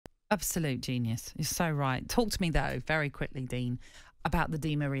Absolute genius. You're so right. Talk to me, though, very quickly, Dean, about the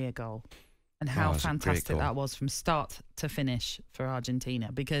Di Maria goal and how fantastic that was from start to finish for Argentina,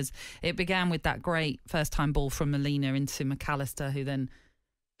 because it began with that great first-time ball from Molina into McAllister, who then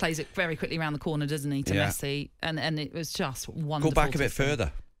plays it very quickly around the corner, doesn't he, to Messi, and it was just wonderful. Go back a bit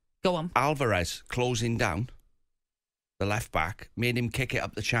further. Go on. Alvarez closing down, the left back, made him kick it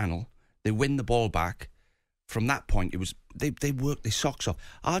up the channel. They win the ball back. From that point, it was they worked their socks off.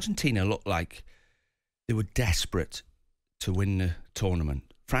 Argentina looked like they were desperate to win the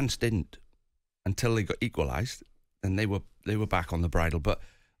tournament. France didn't until they got equalised, and they were back on the bridle. But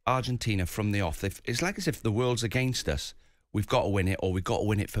Argentina, from the off, it's like as if the world's against us. We've got to win it, or we've got to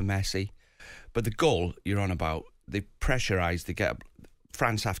win it for Messi. But the goal you're on about, they pressurise,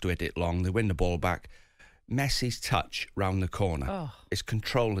 France have to hit it long, they win the ball back. Messi's touch round the corner, his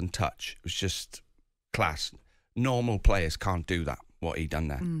control and touch was just class. Normal players can't do that, what he done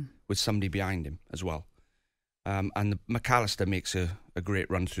there, with somebody behind him as well. And McAllister makes a great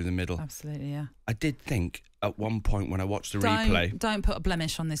run through the middle. Absolutely, yeah. I did think at one point when I watched the replay... Don't put a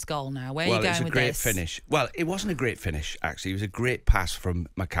blemish on this goal now. Where are you going with this? Well, it's a great finish. Well, it wasn't a great finish, actually. It was a great pass from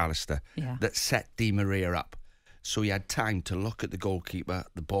McAllister that set Di Maria up. So he had time to look at the goalkeeper,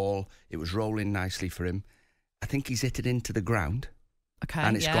 the ball. It was rolling nicely for him. I think he's hit it into the ground. Okay,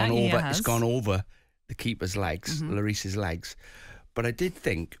 and it's gone over. It's gone over the keeper's legs, Lloris's legs. But I did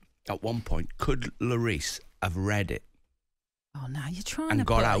think at one point, could Lloris have read it? Oh, now you're trying and to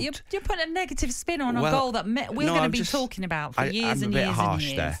got put out. You're putting a negative spin on a goal that we're going to be talking about for years and years and years. I'm a bit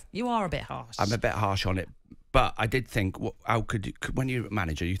harsh there. You are a bit harsh. I'm a bit harsh on it. But I did think, how could you, when you're a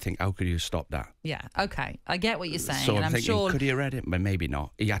manager, you think, how could you stop that? Yeah, okay. I get what you're saying. So and I'm thinking, sure... could he have read it? But maybe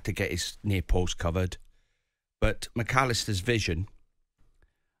not. He had to get his near post covered. But McAllister's vision,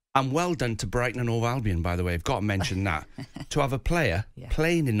 and well done to Brighton and Hove Albion, by the way. I've got to mention that. To have a player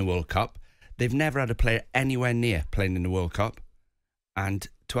playing in the World Cup, they've never had a player anywhere near playing in the World Cup. And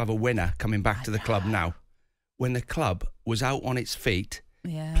to have a winner coming back to the club now, when the club was out on its feet,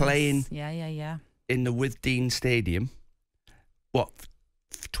 playing in the With Dean Stadium,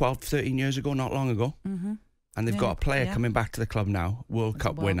 12, 13 years ago, not long ago. Mm-hmm. And they've got a player coming back to the club now, World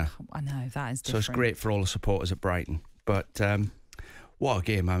Cup winner. I know, that is different. So it's great for all the supporters at Brighton. But what a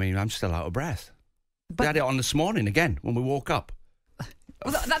game. I mean, I'm still out of breath. They had it on this morning again when we woke up.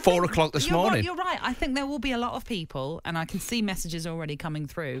 4 o'clock this morning. You're right. I think there will be a lot of people, and I can see messages already coming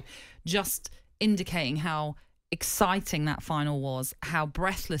through, just indicating how exciting that final was, how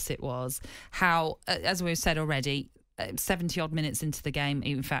breathless it was, how, as we've said already, 70-odd minutes into the game,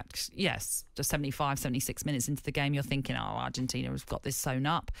 in fact, yes, just 75, 76 minutes into the game, you're thinking, oh, Argentina has got this sewn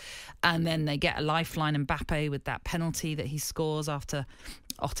up. And then they get a lifeline, Mbappe, with that penalty that he scores after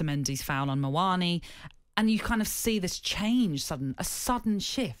Otamendi's foul on Mawani. And you kind of see this change, a sudden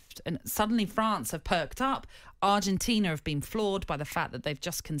shift. And suddenly France have perked up. Argentina have been floored by the fact that they've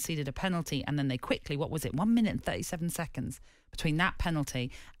just conceded a penalty. And then they quickly, 1 minute and 37 seconds between that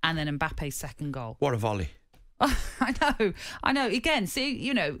penalty and then Mbappe's second goal. What a volley. I know. Again,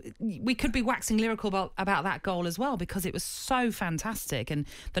 see, we could be waxing lyrical about that goal as well, because it was so fantastic. And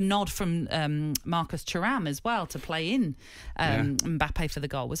the nod from Marcus Thuram as well to play in Mbappe for the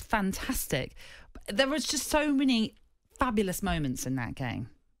goal was fantastic. There was just so many fabulous moments in that game.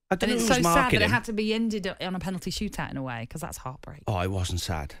 And it's so sad that it had to be ended on a penalty shootout in a way, because that's heartbreak. Oh, it wasn't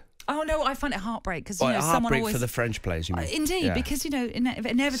sad. Oh, no, I find it heartbreak because, someone heartbreak always... for the French players, you mean? Indeed, because,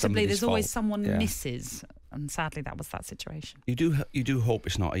 inevitably Somebody's there's always fault. someone misses. And sadly, that was that situation. You do hope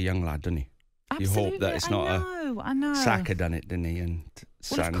it's not a young lad, don't you? Absolutely. You hope that it's not I know. Saka done it, didn't he? And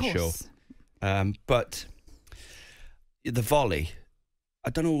Sancho. But the volley,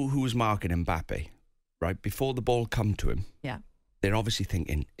 I don't know who was marking Mbappe, right? Before the ball come to him, they're obviously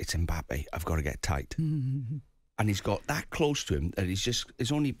thinking, it's Mbappe, I've got to get tight. Mm-hmm. And he's got that close to him that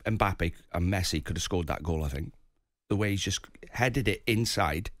it's only Mbappe and Messi could have scored that goal, I think. The way he's just headed it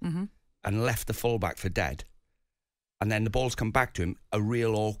inside and left the fullback for dead. And then the ball's come back to him, a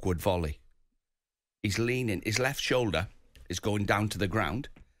real awkward volley. He's leaning, his left shoulder is going down to the ground,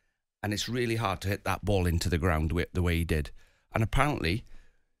 and it's really hard to hit that ball into the ground the way he did. And apparently,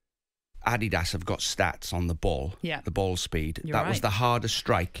 Adidas have got stats on the ball, the ball speed. That was the hardest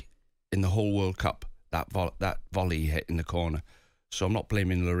strike in the whole World Cup. That volley he hit in the corner. So I'm not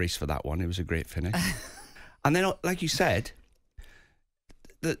blaming Lloris for that one. It was a great finish. And then, like you said,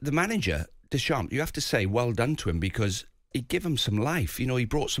 the manager, Deschamps, you have to say well done to him, because he gave him some life. He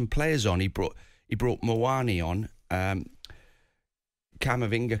brought some players on. He brought Mawani on.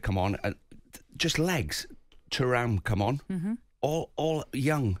 Camavinga come on. Just legs. Thuram come on. Mm-hmm. All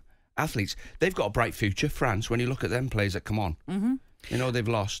young athletes. They've got a bright future, France, when you look at them players that come on. Mm-hmm. You know they've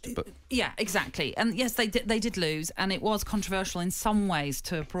lost, but yeah, exactly. And yes, they did lose, and it was controversial in some ways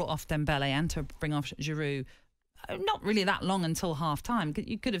to have brought off Dembele and to bring off Giroud. Not really that long until half time.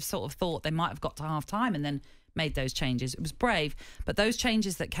 You could have sort of thought they might have got to half time and then made those changes. It was brave, but those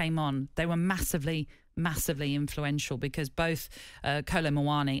changes that came on, they were massively influential, because both Kolo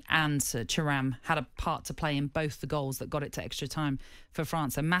Muani and Thuram had a part to play in both the goals that got it to extra time for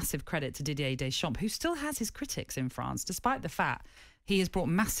France. A massive credit to Didier Deschamps, who still has his critics in France, despite the fact he has brought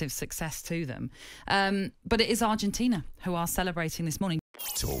massive success to them. But it is Argentina who are celebrating this morning.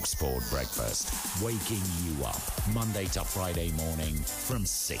 talkSPORT Breakfast, waking you up Monday to Friday morning from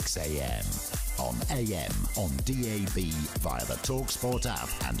 6 a.m. on AM, on DAB, via the talkSPORT app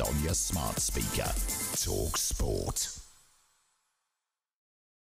and on your smart speaker. talkSPORT.